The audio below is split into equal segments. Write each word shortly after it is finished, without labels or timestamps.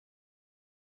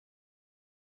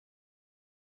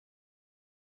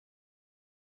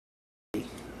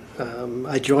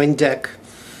I joined DEC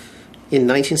in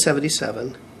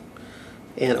 1977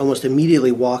 and almost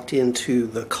immediately walked into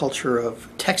the culture of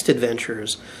text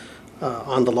adventures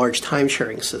on the large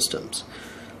time-sharing systems.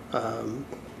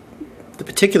 The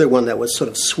particular one that was sort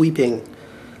of sweeping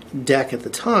DEC at the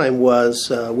time was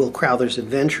Will Crowther's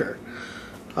Adventure.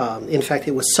 In fact,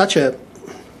 it was such a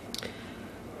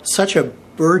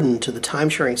burden to the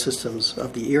time-sharing systems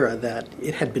of the era that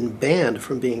it had been banned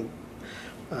from being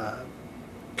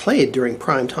played during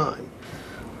prime time.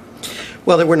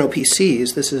 Well, there were no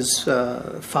PCs. This is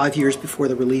 5 years before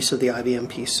the release of the IBM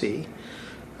PC.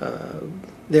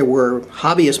 There were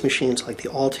hobbyist machines like the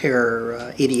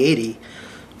Altair 8080,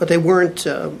 but they weren't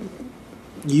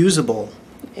usable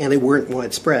and they weren't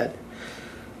widespread.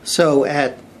 So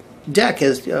at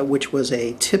DEC, which was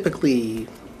a typically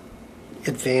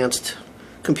advanced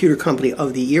computer company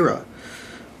of the era,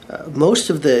 most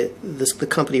of the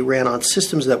company ran on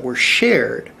systems that were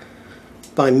shared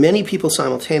by many people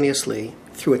simultaneously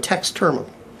through a text terminal.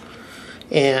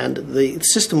 And the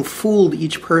system fooled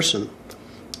each person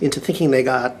into thinking they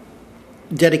got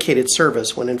dedicated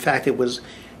service when in fact it was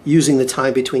using the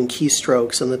time between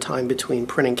keystrokes and the time between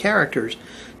printing characters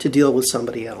to deal with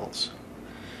somebody else.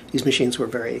 These machines were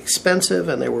very expensive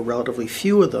and there were relatively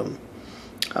few of them.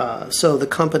 So the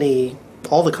company,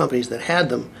 all the companies that had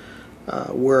them,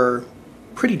 were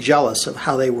pretty jealous of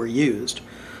how they were used.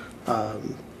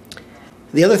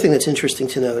 The other thing that's interesting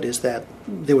to note is that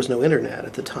there was no internet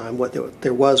at the time. What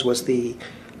there was the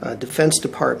Defense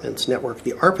Department's network,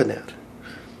 the ARPANET.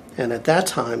 And at that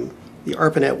time, the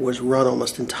ARPANET was run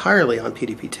almost entirely on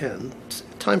PDP-10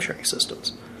 time-sharing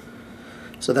systems.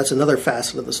 So that's another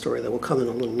facet of the story that will come in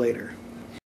a little later.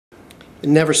 I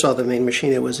never saw the main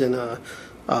machine. It was in a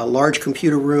large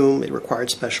computer room. It required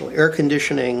special air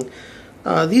conditioning.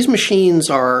 These machines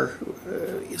are,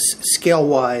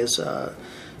 scale-wise,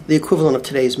 the equivalent of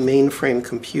today's mainframe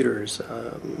computers.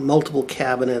 Multiple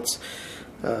cabinets,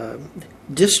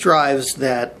 disk drives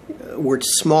that were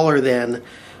smaller than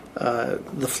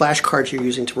the flash cards you're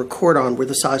using to record on were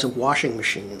the size of washing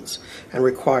machines and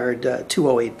required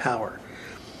 208 power.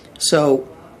 So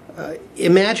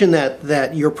imagine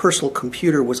that your personal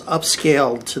computer was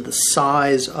upscaled to the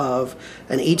size of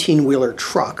an 18-wheeler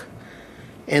truck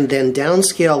and then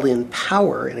downscaled in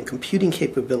power and in computing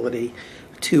capability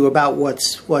to about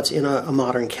what's in a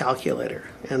modern calculator.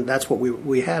 And that's what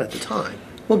we had at the time.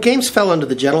 Well, games fell under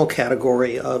the general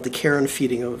category of the care and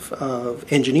feeding of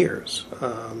engineers.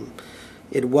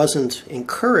 It wasn't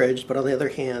encouraged, but on the other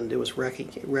hand, it was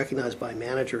recognized by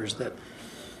managers that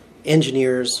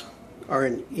engineers are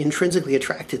intrinsically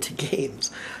attracted to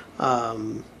games,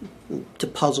 to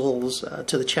puzzles,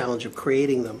 to the challenge of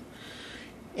creating them.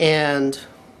 And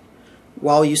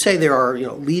while you say there are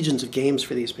legions of games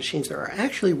for these machines, there are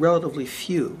actually relatively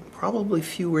few, probably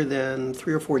fewer than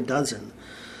 3 or 4 dozen,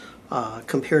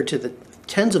 compared to the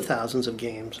tens of thousands of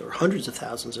games or hundreds of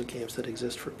thousands of games that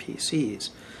exist for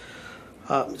PCs.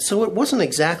 So it wasn't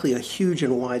exactly a huge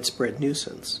and widespread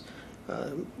nuisance.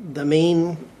 The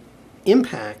main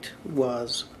impact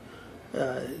was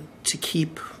to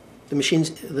keep the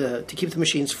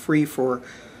machines free for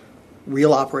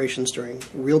real operations during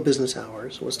real business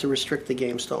hours, was to restrict the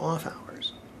games to off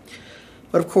hours.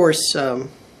 But of course,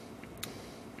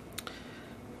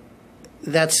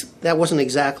 that wasn't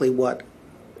exactly what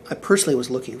I personally was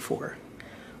looking for.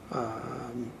 I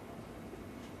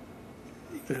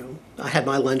had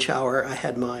my lunch hour. I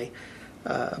had my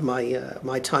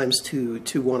my times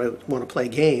to want to play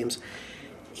games,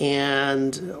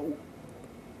 and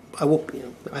I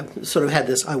sort of had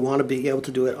this. I want to be able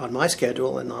to do it on my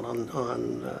schedule and not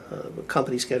on a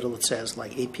company schedule that says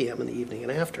like 8 p.m. in the evening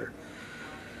and after.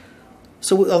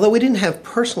 So although we didn't have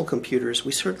personal computers,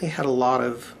 we certainly had a lot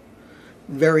of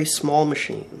very small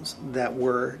machines that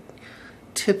were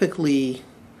typically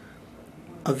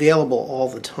available all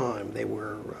the time. They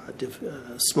were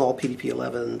small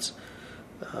PDP-11s,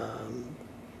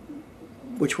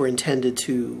 which were intended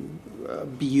to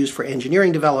be used for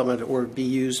engineering development or be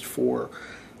used for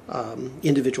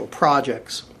individual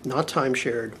projects, not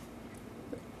time-shared,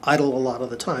 idle a lot of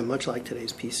the time, much like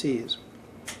today's PCs.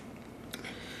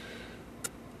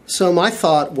 So my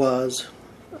thought was,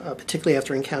 particularly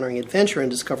after encountering Adventure and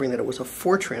discovering that it was a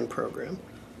Fortran program,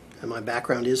 and my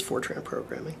background is Fortran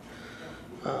programming,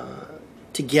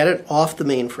 to get it off the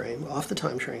mainframe, off the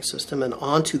time-sharing system, and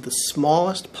onto the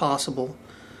smallest possible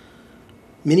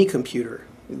mini-computer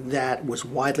that was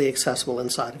widely accessible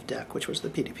inside of DEC, which was the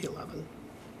PDP-11.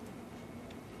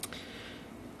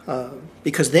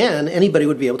 Because then anybody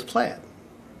would be able to play it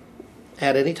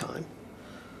at any time.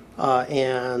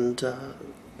 And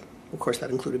of course that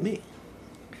included me.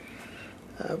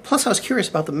 Plus, I was curious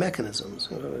about the mechanisms.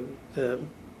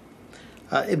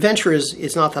 Adventure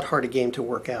is not that hard a game to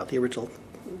work out, the original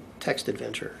text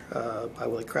Adventure by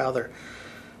Willie Crowther.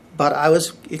 But I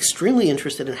was extremely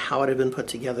interested in how it had been put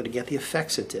together to get the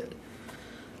effects it did.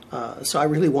 So I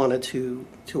really wanted to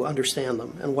understand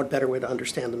them, and what better way to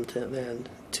understand them than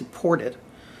to port it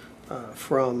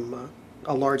from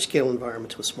a large-scale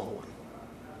environment to a small one.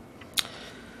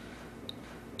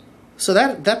 So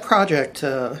that project,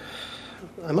 I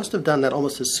must have done that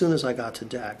almost as soon as I got to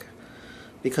DEC,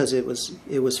 because it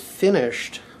was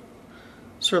finished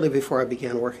certainly before I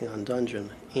began working on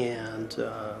Dungeon, and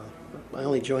I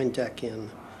only joined DEC in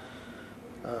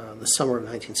the summer of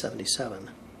 1977.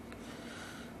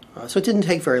 So it didn't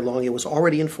take very long. It was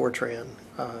already in Fortran.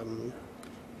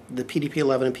 The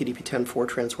PDP-11 and PDP-10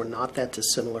 Fortrans were not that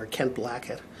dissimilar. Kent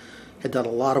Blackett had done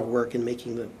a lot of work in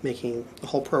making the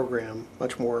whole program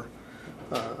much more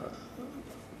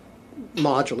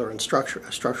modular and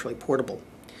structurally portable.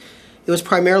 It was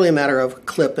primarily a matter of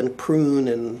clip and prune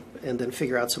and then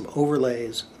figure out some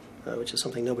overlays, which is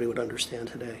something nobody would understand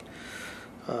today,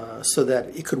 so that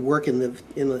it could work in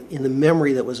the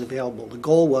memory that was available. The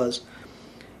goal was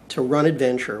to run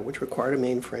Adventure, which required a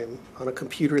mainframe, on a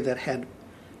computer that had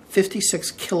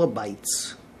 56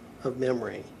 kilobytes of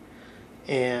memory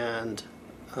and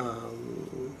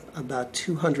about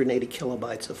 280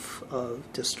 kilobytes of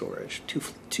disk storage, two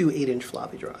 8-inch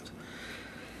floppy drives.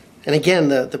 And again,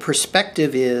 the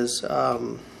perspective is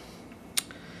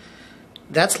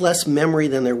that's less memory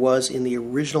than there was in the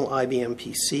original IBM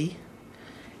PC,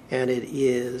 and it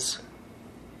is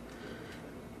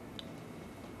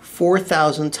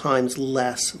 4,000 times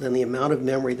less than the amount of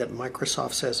memory that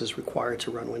Microsoft says is required to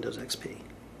run Windows XP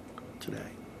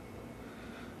today.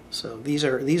 So these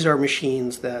are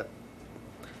machines that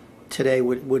today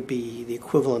would be the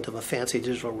equivalent of a fancy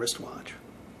digital wristwatch.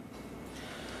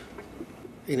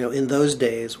 You know, in those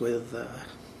days, with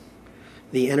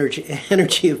the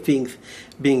energy of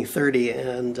being 30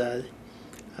 and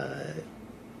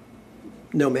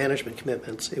no management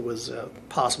commitments, it was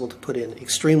possible to put in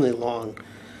extremely long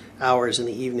hours in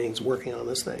the evenings working on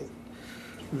this thing.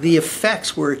 The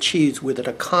effects were achieved with an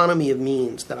economy of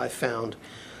means that I found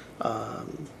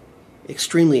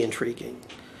extremely intriguing.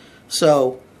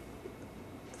 So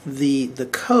the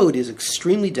code is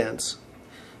extremely dense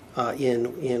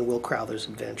in Will Crowther's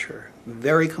Adventure,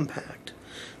 very compact.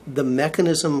 The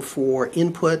mechanism for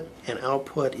input and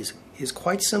output is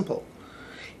quite simple,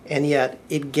 and yet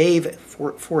it gave,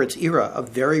 for its era, a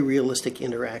very realistic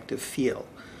interactive feel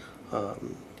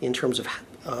in terms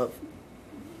of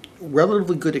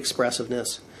relatively good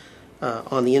expressiveness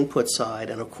on the input side,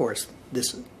 and of course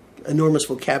this enormous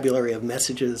vocabulary of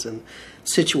messages and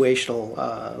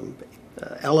situational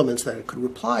elements that it could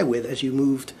reply with as you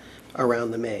moved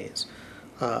around the maze.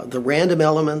 The random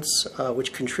elements,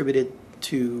 which contributed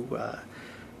to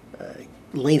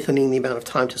lengthening the amount of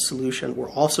time to solution, were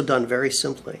also done very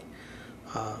simply.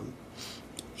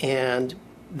 And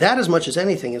that, as much as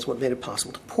anything, is what made it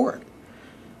possible to port.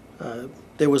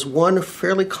 There was one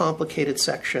fairly complicated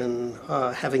section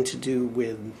having to do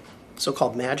with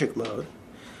so-called magic mode,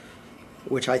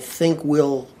 which I think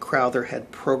Will Crowther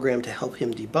had programmed to help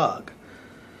him debug,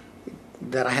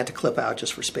 that I had to clip out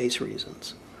just for space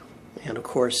reasons. And of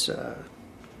course,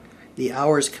 the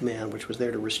hours command, which was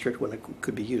there to restrict when it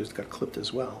could be used, got clipped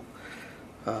as well.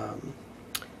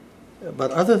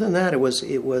 But other than that, it was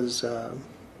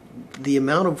the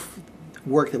amount of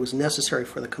work that was necessary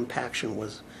for the compaction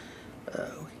was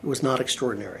not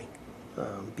extraordinary,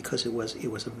 because it was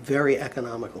a very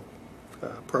economical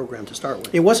program to start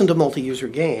with. It wasn't a multi-user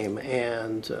game,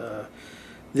 and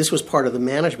this was part of the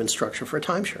management structure for a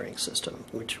time-sharing system,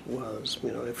 which was,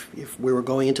 you know, if we were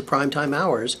going into prime time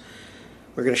hours,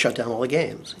 we're going to shut down all the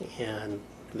games, and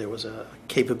there was a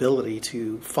capability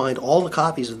to find all the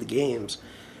copies of the games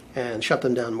and shut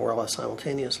them down more or less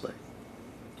simultaneously.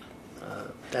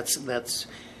 That's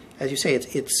as you say,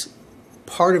 it's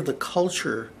part of the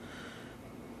culture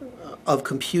of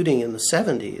computing in the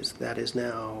 70s that is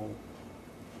now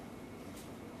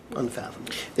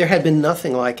unfathomable. There had been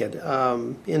nothing like it.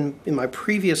 In my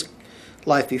previous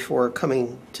life before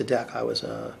coming to DEC, I was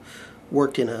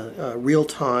worked in a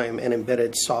real-time and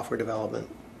embedded software development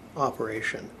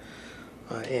operation,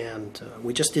 and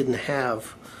we just didn't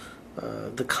have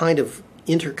the kind of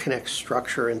interconnect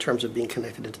structure in terms of being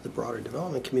connected into the broader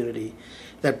development community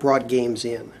that brought games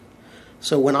in.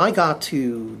 So when I got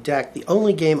to DEC, the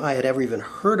only game I had ever even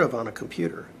heard of on a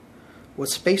computer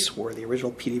was Space War, the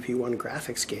original PDP-1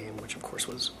 graphics game, which of course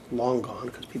was long gone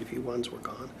because PDP-1s were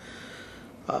gone.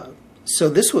 So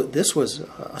this was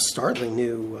a startling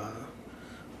new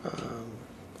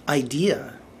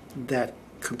idea that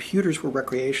computers were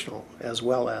recreational as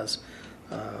well as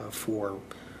for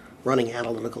running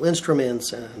analytical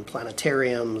instruments and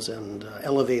planetariums and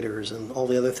elevators and all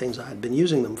the other things I had been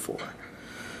using them for.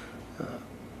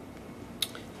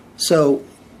 So,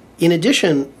 in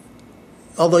addition,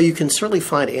 although you can certainly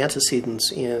find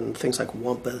antecedents in things like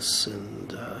Wumpus,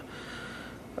 and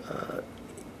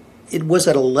it was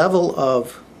at a level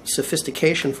of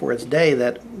sophistication for its day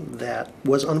that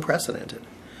was unprecedented.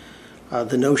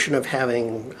 The notion of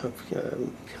having,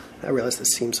 I realize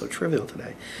this seems so trivial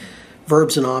today,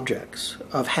 verbs and objects,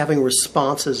 of having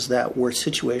responses that were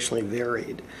situationally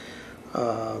varied,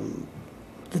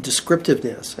 the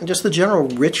descriptiveness, and just the general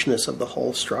richness of the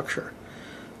whole structure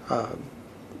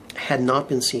had not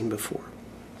been seen before.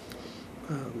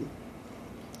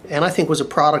 And I think was a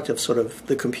product of sort of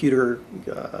the computer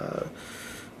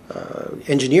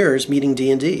engineers meeting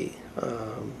D&D.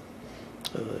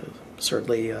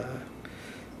 Certainly,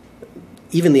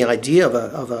 even the idea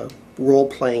of a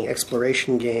role-playing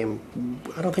exploration game,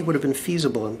 I don't think would have been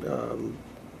feasible in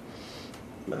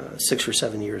 6 or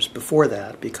 7 years before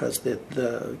that, because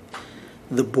the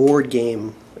board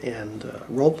game and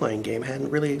role-playing game hadn't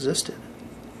really existed.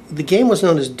 The game was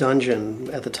known as Dungeon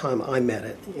at the time I met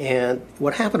it, and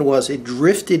what happened was it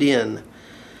drifted in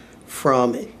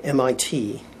from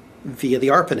MIT via the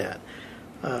ARPANET.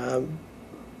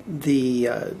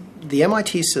 The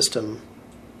MIT system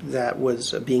that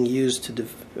was being used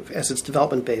as its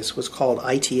development base was called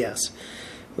ITS,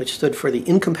 which stood for the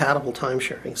Incompatible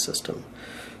Time-Sharing System,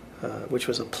 which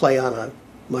was a play on a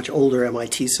much older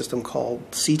MIT system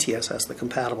called CTSS, the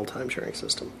Compatible Time-Sharing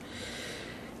System.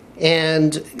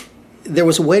 And there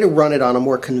was a way to run it on a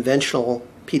more conventional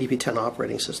PDP-10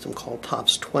 operating system called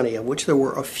TOPS 20, of which there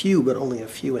were a few, but only a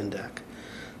few in DEC.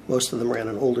 Most of them ran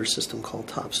an older system called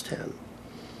TOPS 10.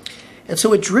 And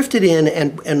so it drifted in,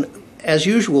 and as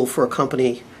usual for a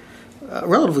company, a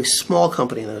relatively small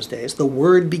company in those days, the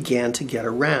word began to get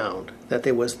around that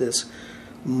there was this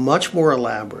much more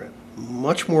elaborate,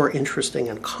 much more interesting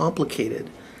and complicated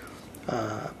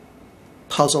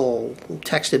puzzle,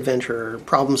 text adventure,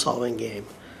 problem-solving game.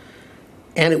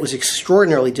 And it was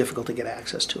extraordinarily difficult to get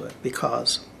access to it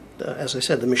because, as I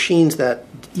said, the machines that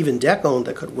even DEC owned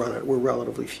that could run it were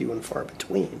relatively few and far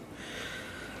between.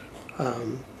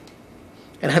 And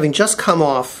having just come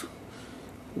off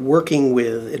working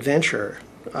with Adventure,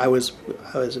 I was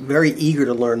very eager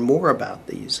to learn more about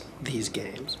these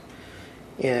games.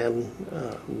 And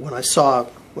when I saw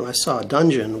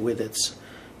Dungeon with its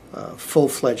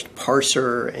full-fledged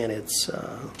parser and its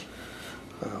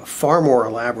far more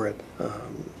elaborate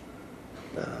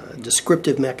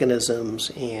descriptive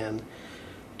mechanisms and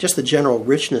just the general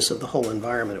richness of the whole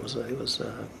environment, it was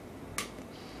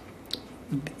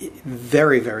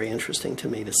very, very interesting to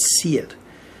me to see it.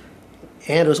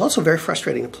 And it was also very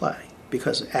frustrating to play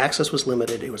because access was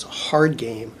limited. It was a hard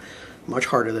game, much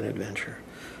harder than Adventure.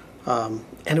 And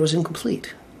it was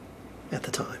incomplete at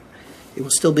the time. It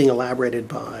was still being elaborated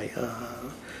by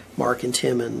Mark and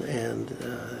Tim and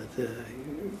the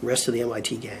rest of the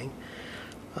MIT gang.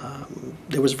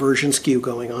 There was version skew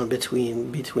going on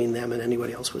between them and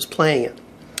anybody else who was playing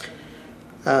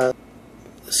it.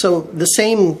 So the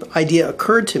same idea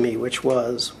occurred to me, which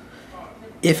was,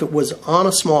 if it was on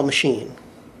a small machine,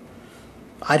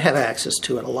 I'd have access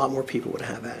to it. A lot more people would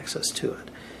have access to it.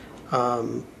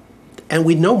 And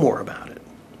we'd know more about it.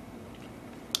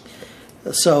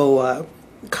 So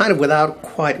kind of without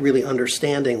quite really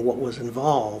understanding what was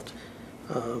involved,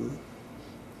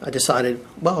 I decided,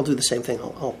 well, I'll do the same thing.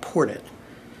 I'll port it.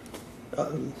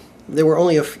 There were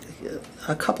only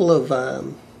a couple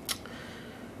of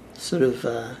sort of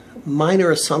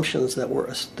minor assumptions that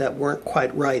weren't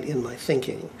quite right in my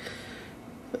thinking.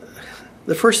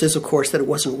 The first is, of course, that it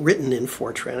wasn't written in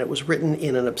Fortran. It was written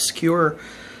in an obscure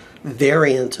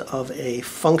variant of a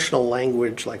functional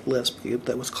language like Lisp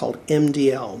that was called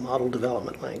MDL, Model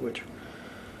Development Language.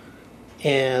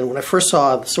 And when I first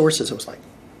saw the sources, I was like,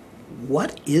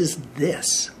 what is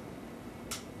this?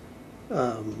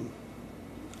 I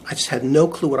just had no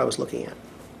clue what I was looking at.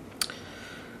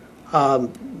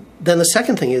 Then the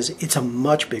second thing is, it's a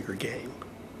much bigger game.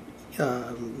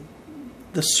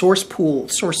 The source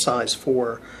size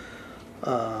for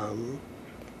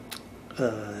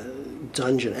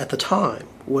Dungeon at the time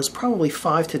was probably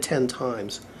 5 to 10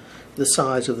 times the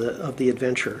size of the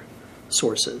Adventure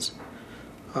sources.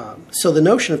 So the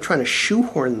notion of trying to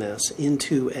shoehorn this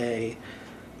into the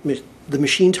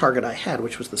machine target I had,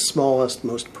 which was the smallest,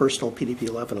 most personal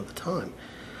PDP-11 at the time,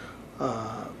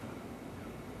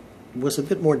 was a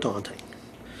bit more daunting.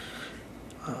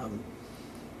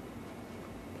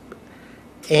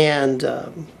 And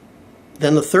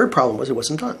then the third problem was it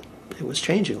wasn't done. It was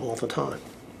changing all the time.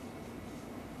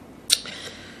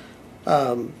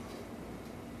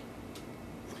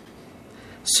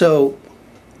 So,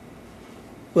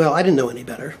 well, I didn't know any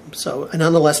better. So I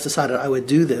nonetheless decided I would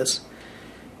do this.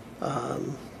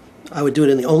 I would do it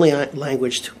in the only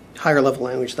language, higher level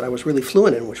language that I was really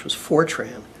fluent in, which was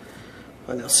Fortran.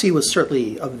 Now, C was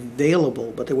certainly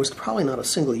available, but there was probably not a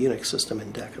single Unix system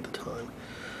in DEC at the time.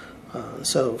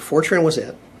 So Fortran was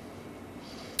it.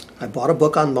 I bought a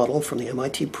book on Muddle from the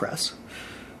MIT Press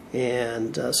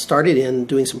and started in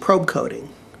doing some probe coding.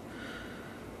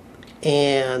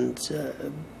 And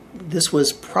this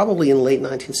was probably in late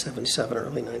 1977,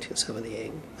 early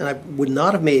 1978. And I would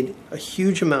not have made a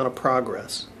huge amount of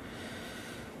progress,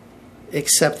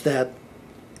 except that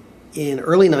in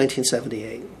early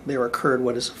 1978, there occurred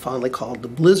what is fondly called the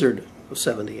blizzard of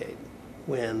 78,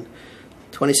 when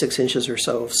 26 inches or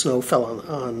so of snow fell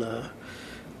on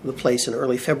the place in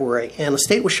early February, and the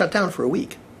state was shut down for a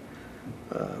week.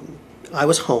 I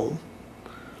was home.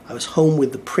 I was home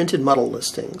with the printed Muddle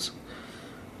listings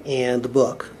and the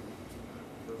book,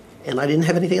 and I didn't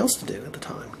have anything else to do at the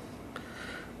time.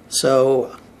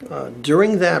 So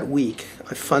during that week,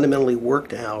 I fundamentally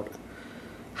worked out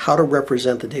how to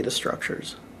represent the data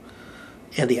structures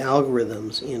and the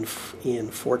algorithms in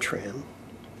Fortran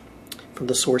from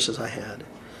the sources I had.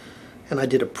 And I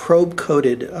did a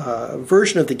probe-coded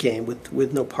version of the game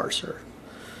with no parser.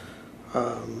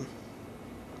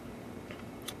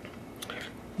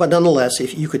 But nonetheless,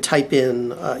 if you could type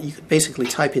in, you could basically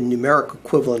type in numeric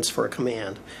equivalents for a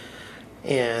command,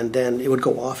 and then it would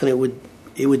go off and it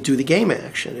would do the game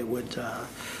action. It would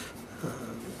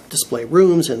display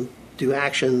rooms and do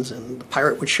actions, and the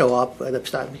pirate would show up, the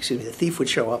thief would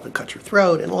show up and cut your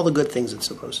throat, and all the good things it's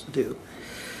supposed to do.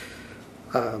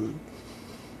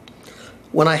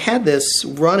 When I had this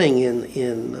running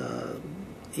in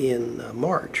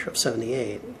March of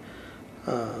 '78,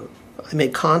 I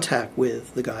made contact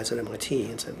with the guys at MIT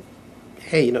and said,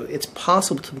 "Hey, it's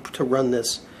possible to run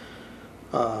this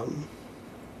on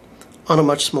a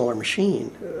much smaller machine.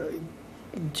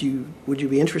 Would you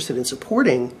be interested in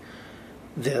supporting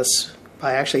this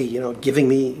by actually, giving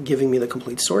me the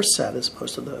complete source set as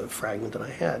opposed to the fragment that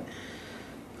I had?"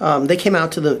 They came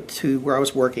out to where I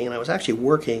was working, and I was actually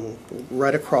working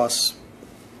right across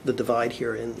the divide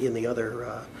here in the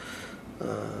other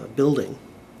building.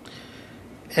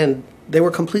 And they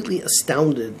were completely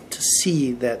astounded to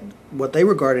see that what they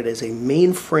regarded as a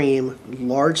mainframe,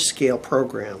 large-scale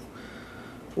program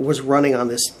was running on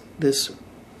this,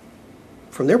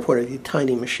 from their point of view,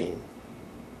 tiny machine.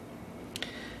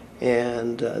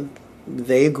 And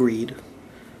they agreed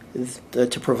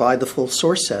to provide the full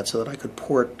source set so that I could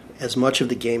port as much of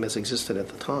the game as existed at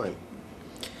the time.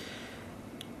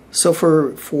 So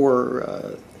for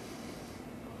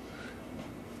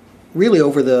really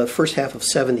over the first half of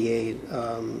 '78,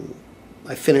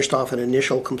 I finished off an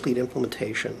initial complete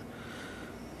implementation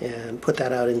and put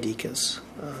that out in DECUS.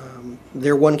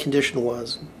 Their one condition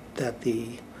was that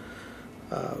the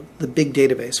big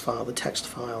database file, the text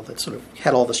file that sort of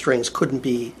had all the strings, couldn't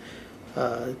be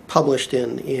published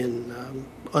in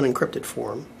unencrypted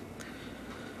form.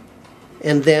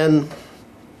 And then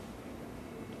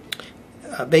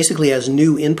basically as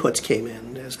new inputs came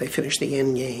in, as they finished the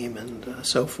end game and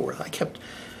so forth, I kept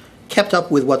up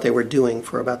with what they were doing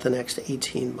for about the next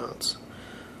 18 months.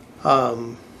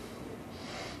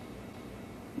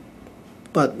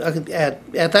 But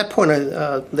at that point,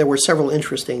 there were several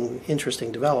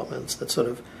interesting developments that sort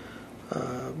of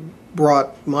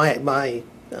brought my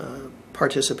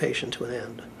participation to an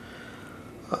end.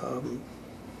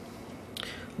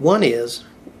 One is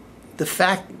the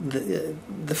fact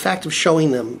of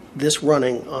showing them this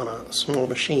running on a small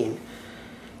machine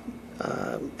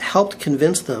helped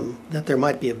convince them that there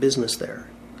might be a business there.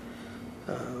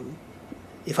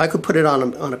 If I could put it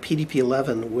on a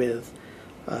PDP-11 with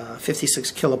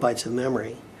 56 kilobytes of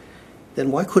memory,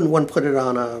 then why couldn't one put it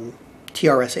on a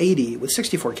TRS-80 with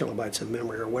 64 kilobytes of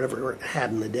memory or whatever it had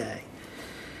in the day?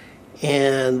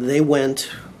 And they went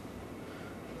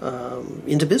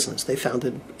into business. They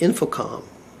founded Infocom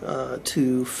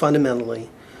to fundamentally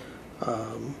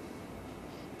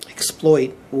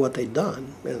exploit what they'd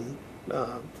done. And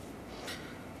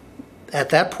at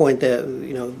that point,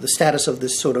 the status of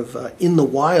this sort of in the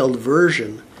wild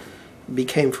version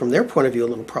became, from their point of view, a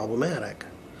little problematic.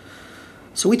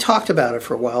 So we talked about it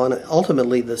for a while, and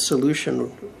ultimately the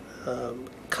solution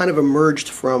kind of emerged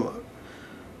from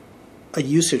a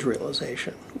usage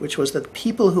realization, which was that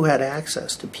people who had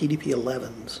access to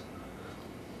PDP-11s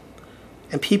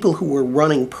and people who were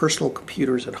running personal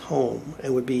computers at home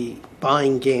and would be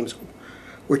buying games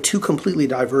were two completely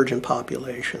divergent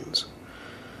populations.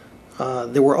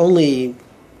 There were only,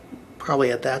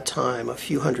 probably at that time, a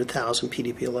few 100,000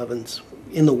 PDP-11s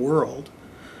in the world,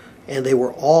 and they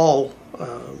were all,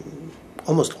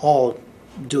 almost all,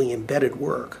 doing embedded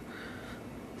work.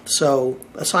 So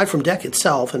aside from DEC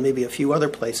itself and maybe a few other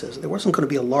places, there wasn't going to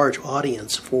be a large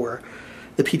audience for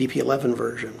the PDP-11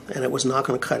 version, and it was not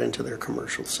going to cut into their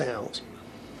commercial sales.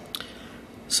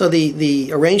 So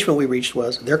the arrangement we reached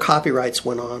was their copyrights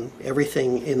went on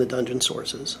everything in the Dungeon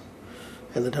sources,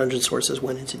 and the Dungeon sources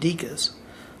went into DECUS,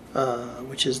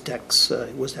 which is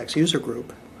was DEC's user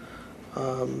group,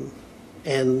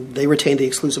 and they retained the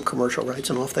exclusive commercial rights,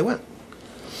 and off they went.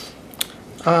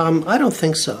 I don't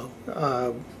think so.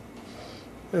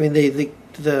 I mean,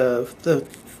 the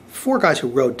four guys who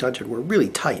wrote Dungeon were really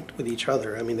tight with each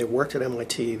other. I mean, they worked at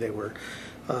MIT. They were,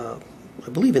 I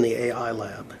believe, in the AI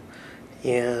lab,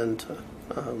 and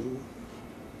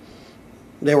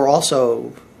they were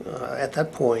also at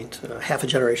that point half a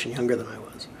generation younger than I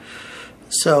was.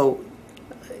 So,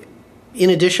 in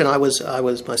addition, I was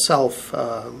myself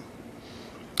a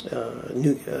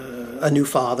new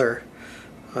father.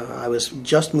 I was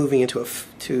just moving into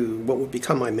to what would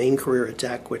become my main career at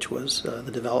DEC, which was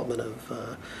the development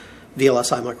of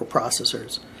VLSI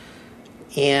microprocessors.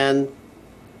 And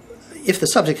if the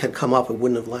subject had come up, it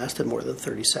wouldn't have lasted more than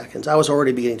 30 seconds. I was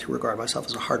already beginning to regard myself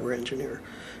as a hardware engineer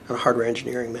and a hardware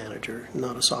engineering manager,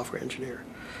 not a software engineer.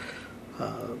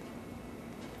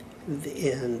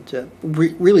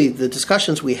 Really, the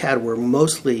discussions we had were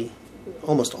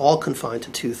almost all confined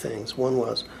to two things. One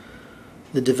was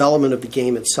the development of the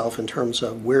game itself in terms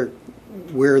of where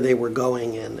they were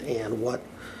going and what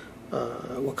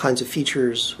kinds of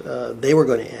features they were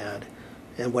going to add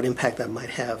and what impact that might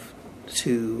have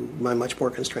to my much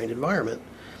more constrained environment.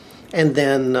 And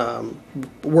then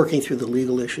working through the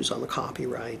legal issues on the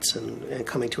copyrights and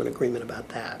coming to an agreement about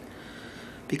that.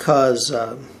 Because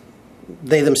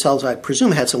they themselves, I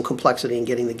presume, had some complexity in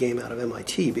getting the game out of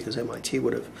MIT, because MIT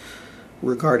would have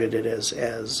regarded it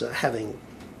as having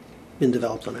been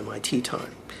developed on MIT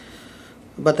time.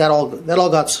 But that all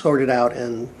got sorted out,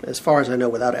 and as far as I know,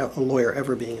 without a lawyer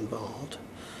ever being involved.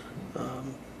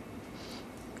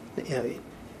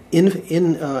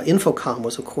 Infocom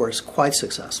was, of course, quite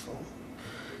successful.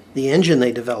 The engine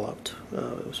they developed,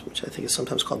 which I think is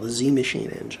sometimes called the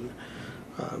Z-Machine engine,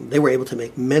 they were able to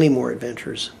make many more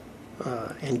adventures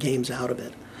and games out of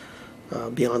it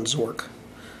beyond Zork.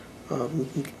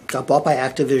 Got bought by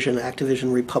Activision.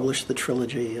 Activision republished the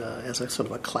trilogy as a sort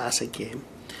of a classic game.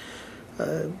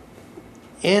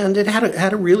 And it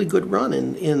had a really good run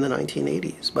in the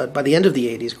 1980s. But by the end of the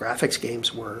 80s, graphics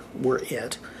games were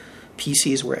it.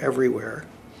 PCs were everywhere.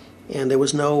 And there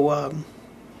was no...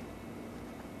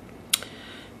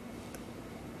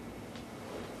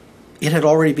 it had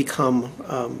already become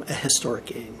a historic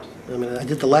game. I mean, I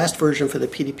did the last version for the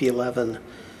PDP-11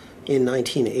 in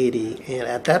 1980, and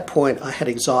at that point I had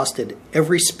exhausted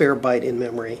every spare byte in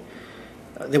memory.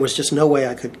 There was just no way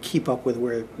I could keep up with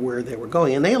where they were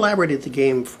going, and they elaborated the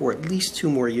game for at least 2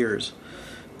 more years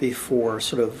before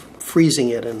sort of freezing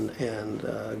it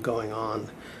and going on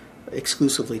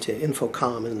exclusively to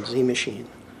Infocom and Z-Machine.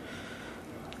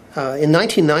 In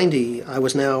 1990, I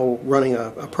was now running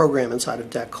a program inside of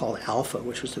DEC called Alpha,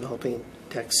 which was developing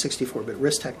DEC's 64-bit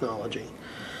RISC technology.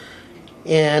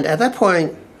 And at that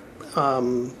point,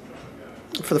 for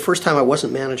the first time, I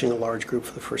wasn't managing a large group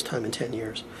for the first time in 10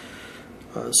 years.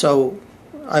 So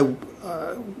I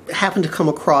happened to come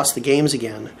across the games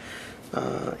again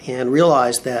and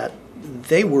realized that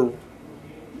they were,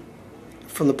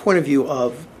 from the point of view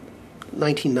of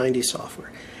 1990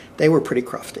 software, they were pretty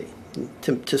crufty.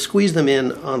 To squeeze them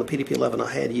in on the PDP-11,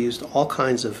 I had used all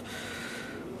kinds of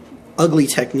ugly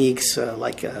techniques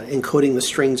like encoding the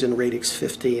strings in Radix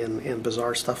 50 and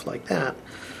bizarre stuff like that.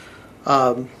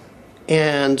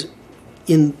 And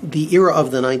in the era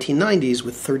of the 1990s,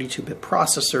 with 32-bit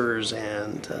processors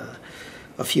and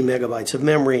a few megabytes of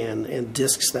memory and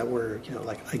disks that were,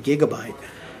 like a gigabyte,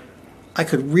 I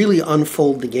could really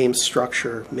unfold the game's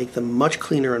structure, make them much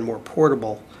cleaner and more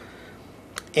portable,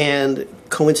 and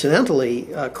coincidentally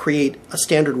create a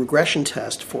standard regression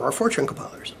test for our Fortran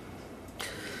compilers.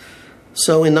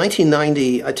 So in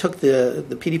 1990, I took the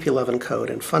PDP-11 code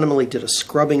and fundamentally did a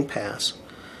scrubbing pass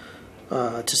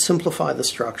to simplify the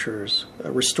structures,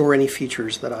 restore any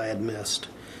features that I had missed.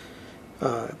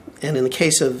 And in the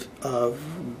case of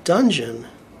Dungeon,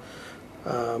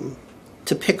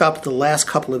 to pick up the last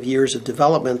couple of years of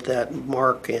development that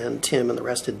Mark and Tim and the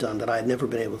rest had done that I had never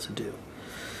been able to do.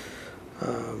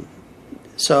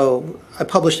 So I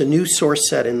published a new source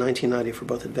set in 1990 for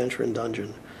both Adventure and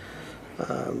Dungeon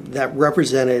that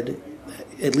represented,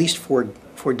 at least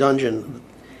for Dungeon,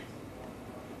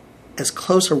 as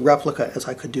close a replica as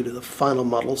I could do to the final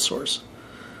model source.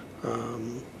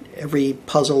 Every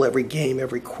puzzle, every game,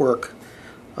 every quirk,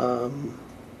 and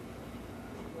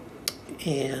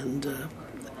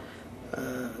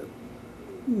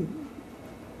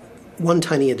one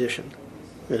tiny addition.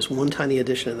 There's one tiny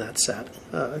addition in that set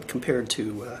compared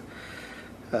to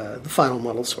the final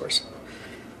model source.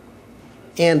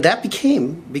 And that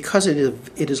became, because it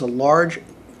is a large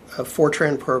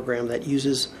Fortran program that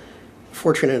uses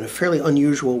Fortran in a fairly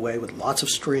unusual way with lots of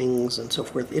strings and so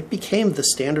forth, it became the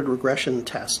standard regression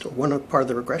test, or one part of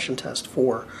the regression test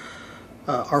for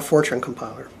our Fortran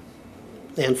compiler,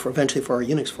 and eventually for our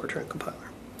Unix Fortran compiler.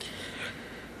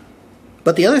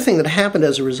 But the other thing that happened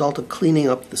as a result of cleaning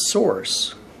up the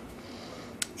source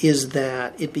is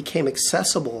that it became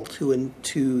accessible to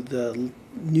the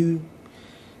new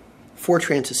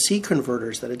Fortran to C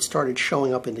converters that had started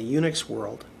showing up in the Unix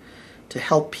world to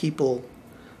help people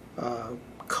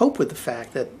cope with the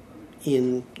fact that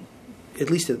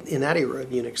at least in that era of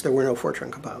Unix, there were no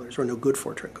Fortran compilers, or no good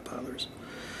Fortran compilers.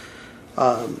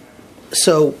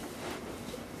 So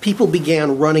people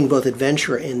began running both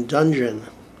Adventure and Dungeon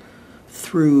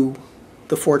through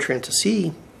the Fortran to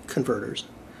C converters.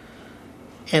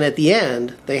 And at the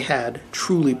end, they had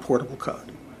truly portable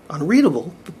code.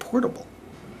 Unreadable, but portable.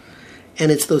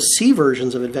 And it's those C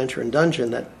versions of Adventure and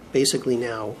Dungeon that basically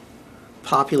now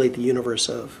populate the universe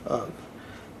of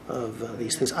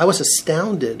these things. I was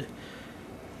astounded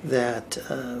that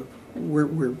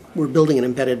we're building an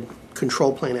embedded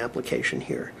control plane application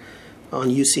here on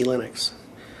UC Linux,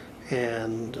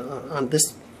 and on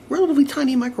this relatively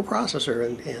tiny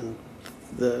microprocessor, and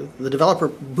the developer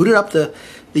booted up the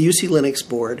UC Linux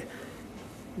board,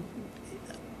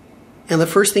 and the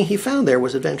first thing he found there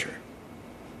was Adventure.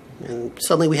 And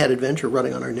suddenly we had Adventure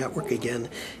running on our network again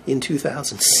in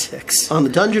 2006. On the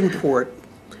Dungeon port,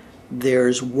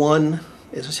 there's one,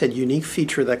 as I said, unique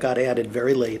feature that got added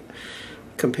very late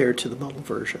compared to the model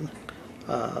version.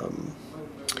 And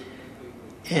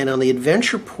on the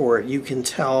Adventure port, you can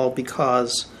tell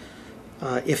because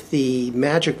if the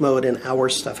magic mode and hour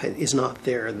stuff is not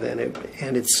there, then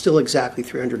and it's still exactly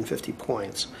 350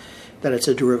 points, that it's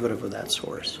a derivative of that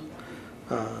source.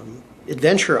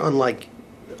 Adventure, unlike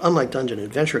Dungeon,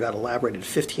 Adventure got elaborated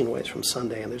 15 ways from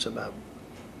Sunday, and there's about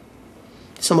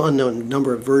some unknown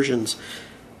number of versions,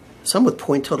 some with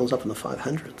point totals up in the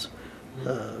 500s.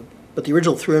 But the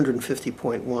original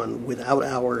 350.1 without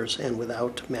hours and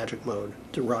without magic mode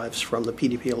derives from the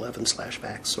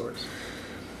PDP-11/VAX source.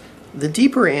 The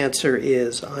deeper answer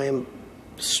is I am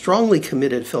strongly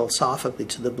committed philosophically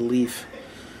to the belief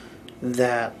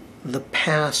that the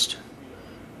past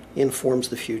informs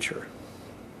the future.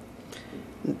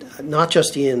 Not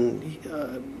just in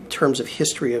terms of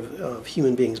history of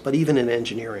human beings, but even in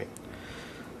engineering.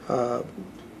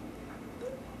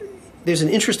 There's an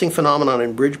interesting phenomenon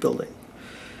in bridge building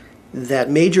that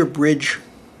major bridge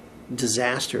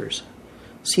disasters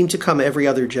seem to come every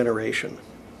other generation.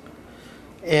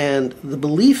 And the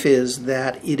belief is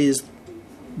that it is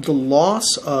the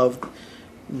loss of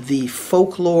the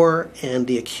folklore and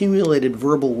the accumulated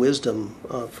verbal wisdom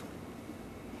of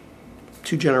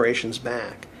 2 generations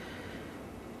back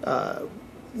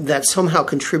that somehow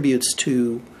contributes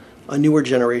to a newer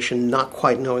generation not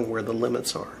quite knowing where the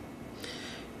limits are.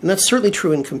 And that's certainly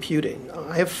true in computing.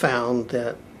 I have found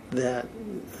that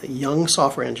young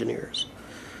software engineers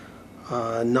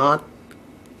not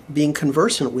being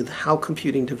conversant with how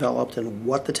computing developed and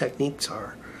what the techniques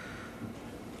are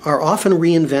often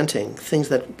reinventing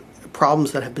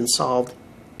problems that have been solved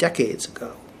decades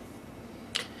ago.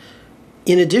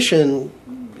 In addition,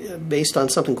 based on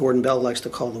something Gordon Bell likes to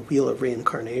call the wheel of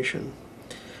reincarnation,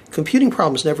 computing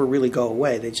problems never really go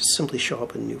away. They just simply show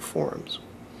up in new forms.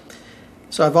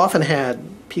 So I've often had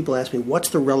people ask me, what's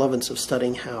the relevance of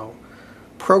studying how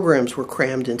programs were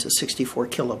crammed into 64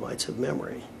 kilobytes of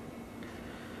memory?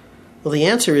 Well, the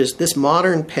answer is this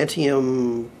modern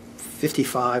Pentium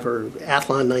 55 or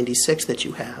Athlon 96 that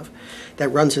you have that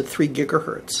runs at 3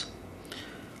 gigahertz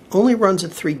only runs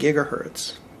at 3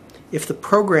 gigahertz if the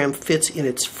program fits in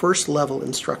its first level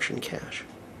instruction cache,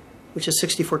 which is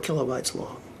 64 kilobytes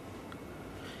long.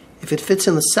 If it fits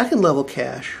in the second level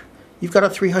cache, you've got a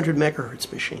 300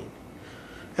 megahertz machine.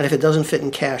 And if it doesn't fit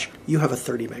in cache, you have a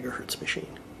 30 megahertz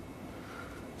machine.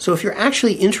 So if you're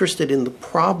actually interested in the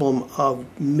problem of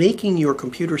making your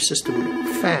computer system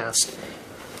fast,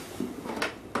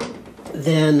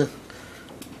 then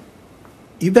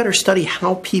you better study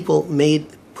how people made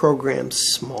programs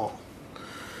small.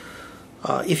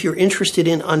 If you're interested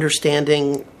in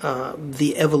understanding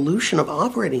the evolution of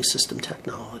operating system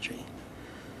technology,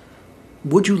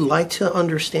 would you like to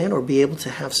understand or be able to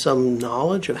have some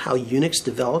knowledge of how Unix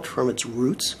developed from its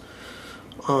roots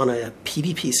on a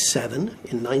PDP-7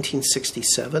 in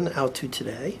 1967 out to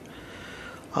today?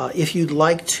 If you'd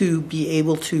like to be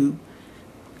able to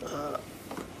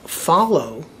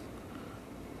follow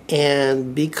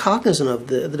and be cognizant of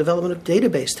the development of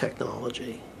database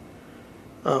technology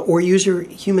or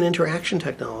user-human interaction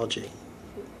technology,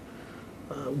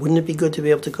 wouldn't it be good to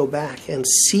be able to go back and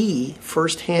see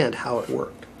firsthand how it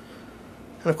worked?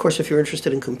 And of course, if you're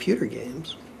interested in computer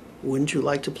games, wouldn't you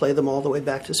like to play them all the way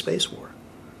back to Space War?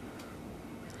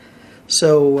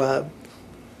 So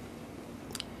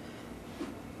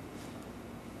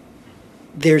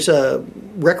there's a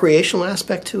recreational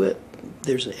aspect to it,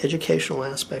 there's an educational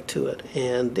aspect to it,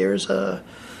 and there's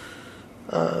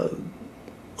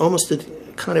almost a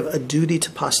kind of a duty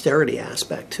to posterity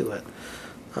aspect to it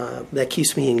that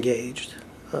keeps me engaged.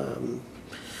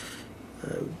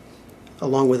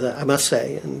 Along with, I must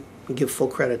say, and give full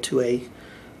credit to a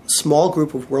small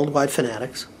group of worldwide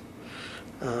fanatics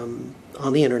on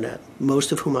the internet,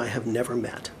 most of whom I have never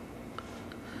met.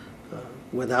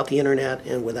 Without the internet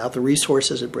and without the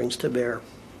resources it brings to bear,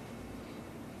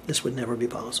 this would never be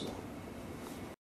possible.